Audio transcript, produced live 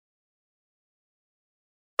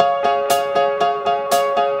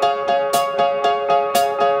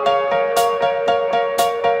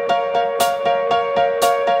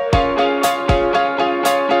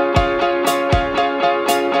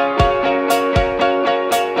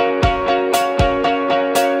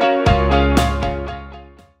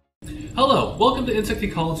to Insect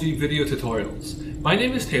Ecology video tutorials. My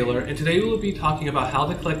name is Taylor, and today we will be talking about how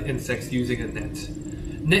to collect insects using a net.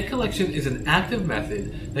 Net collection is an active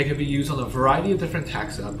method that can be used on a variety of different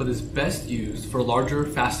taxa, but is best used for larger,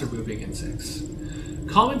 faster moving insects.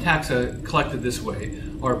 Common taxa collected this way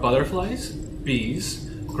are butterflies, bees,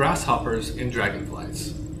 grasshoppers, and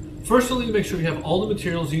dragonflies. First, you'll need to make sure you have all the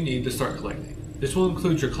materials you need to start collecting. This will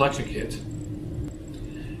include your collection kit,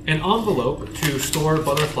 an envelope to store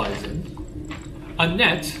butterflies in, a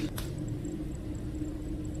net,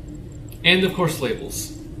 and of course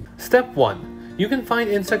labels. Step 1. You can find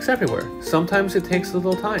insects everywhere. Sometimes it takes a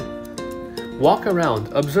little time. Walk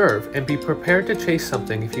around, observe, and be prepared to chase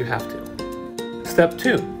something if you have to. Step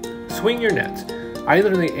 2. Swing your net,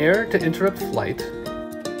 either in the air to interrupt flight,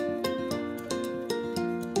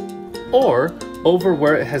 or over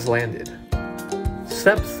where it has landed.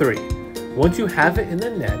 Step 3. Once you have it in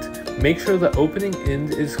the net, make sure the opening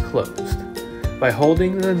end is closed by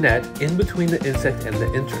holding the net in between the insect and the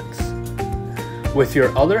entrance. With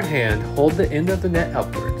your other hand, hold the end of the net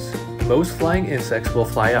upwards. Most flying insects will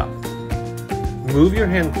fly up. Move your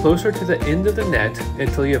hand closer to the end of the net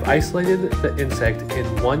until you have isolated the insect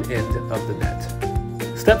in one end of the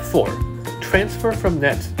net. Step 4. Transfer from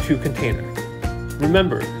net to container.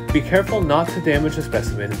 Remember, be careful not to damage the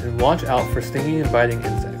specimen and watch out for stinging and biting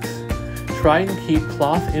insects. Try and keep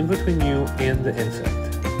cloth in between you and the insect.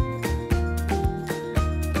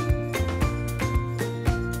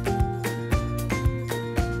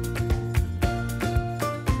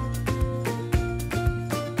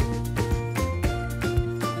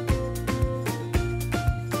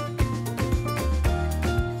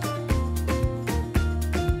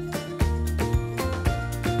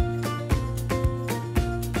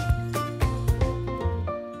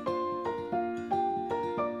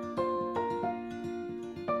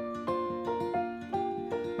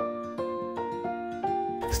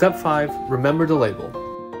 Step 5. Remember to label.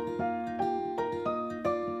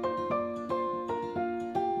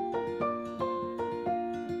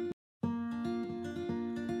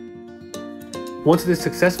 Once it is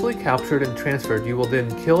successfully captured and transferred, you will then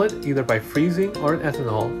kill it either by freezing or in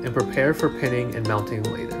ethanol and prepare for pinning and mounting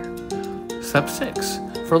later. Step 6.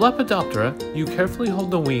 For Lepidoptera, you carefully hold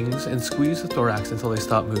the wings and squeeze the thorax until they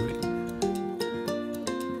stop moving.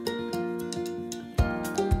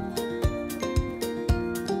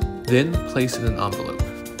 Then place in an envelope.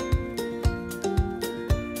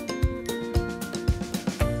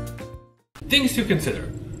 Things to consider.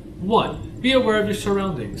 1. Be aware of your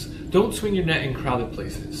surroundings. Don't swing your net in crowded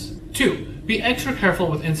places. 2. Be extra careful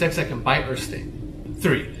with insects that can bite or sting.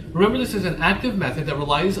 3. Remember, this is an active method that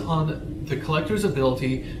relies on the collector's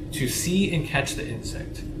ability to see and catch the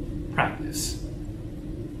insect. Practice.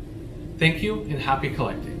 Thank you and happy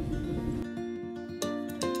collecting.